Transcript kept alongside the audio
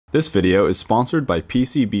This video is sponsored by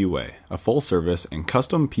PCBWay, a full-service and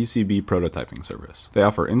custom PCB prototyping service. They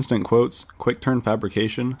offer instant quotes, quick-turn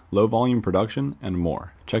fabrication, low-volume production, and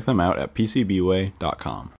more. Check them out at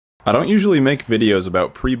PCBWay.com. I don't usually make videos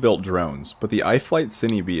about pre-built drones, but the iFlight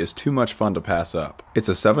CineBee is too much fun to pass up. It's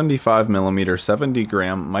a 75mm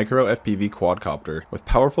 70-gram micro FPV quadcopter with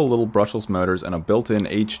powerful little brushless motors and a built-in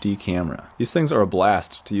HD camera. These things are a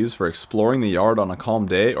blast to use for exploring the yard on a calm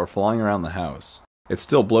day or flying around the house. It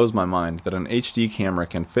still blows my mind that an HD camera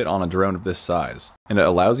can fit on a drone of this size, and it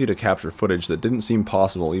allows you to capture footage that didn't seem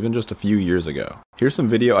possible even just a few years ago. Here's some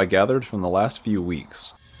video I gathered from the last few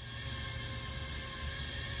weeks.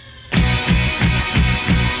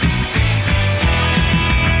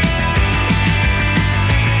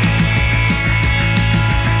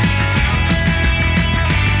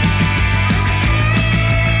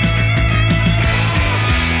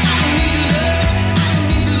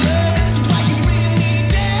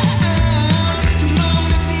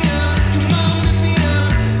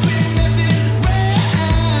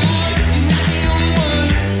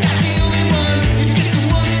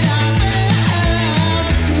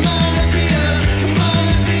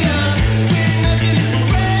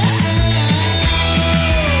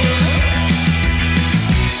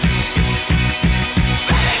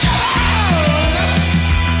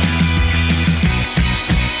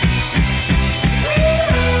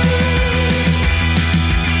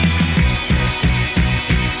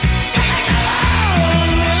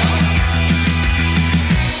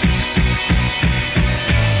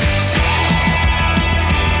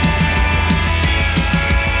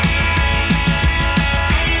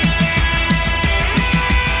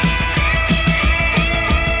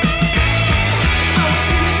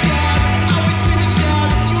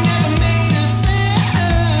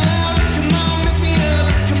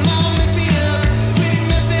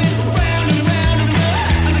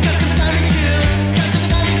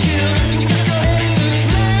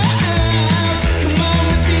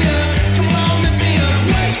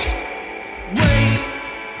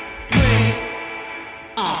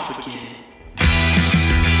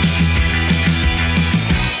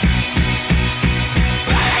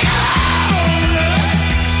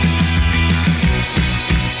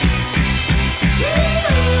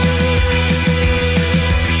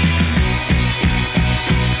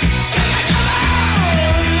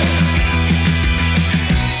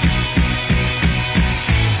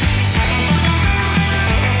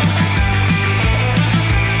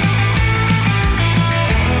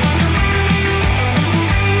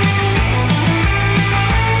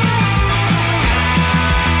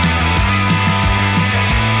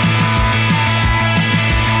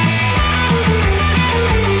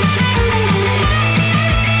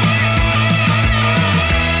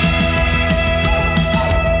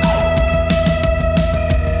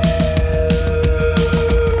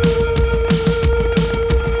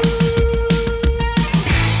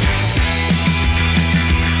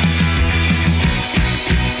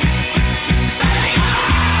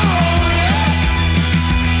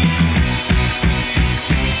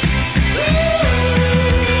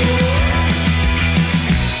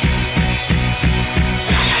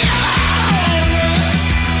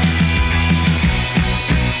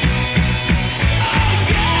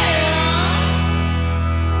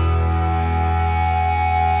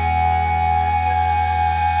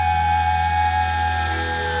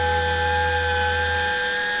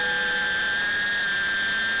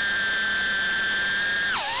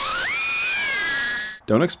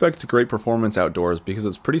 Don't expect great performance outdoors because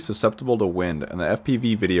it's pretty susceptible to wind and the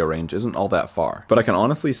FPV video range isn't all that far. But I can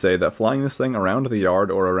honestly say that flying this thing around the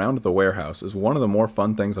yard or around the warehouse is one of the more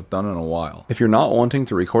fun things I've done in a while. If you're not wanting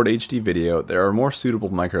to record HD video, there are more suitable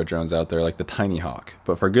micro drones out there like the Tiny Hawk,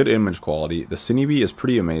 but for good image quality, the CineBee is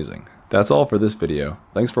pretty amazing. That's all for this video.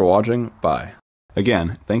 Thanks for watching, bye.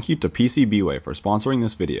 Again, thank you to PCBWay for sponsoring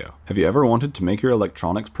this video. Have you ever wanted to make your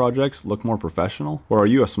electronics projects look more professional? Or are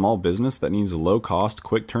you a small business that needs low-cost,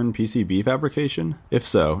 quick-turn PCB fabrication? If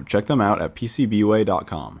so, check them out at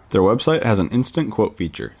PCBWay.com. Their website has an instant quote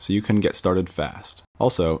feature, so you can get started fast.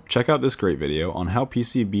 Also, check out this great video on how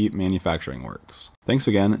PCB manufacturing works. Thanks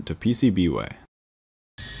again to PCBWay.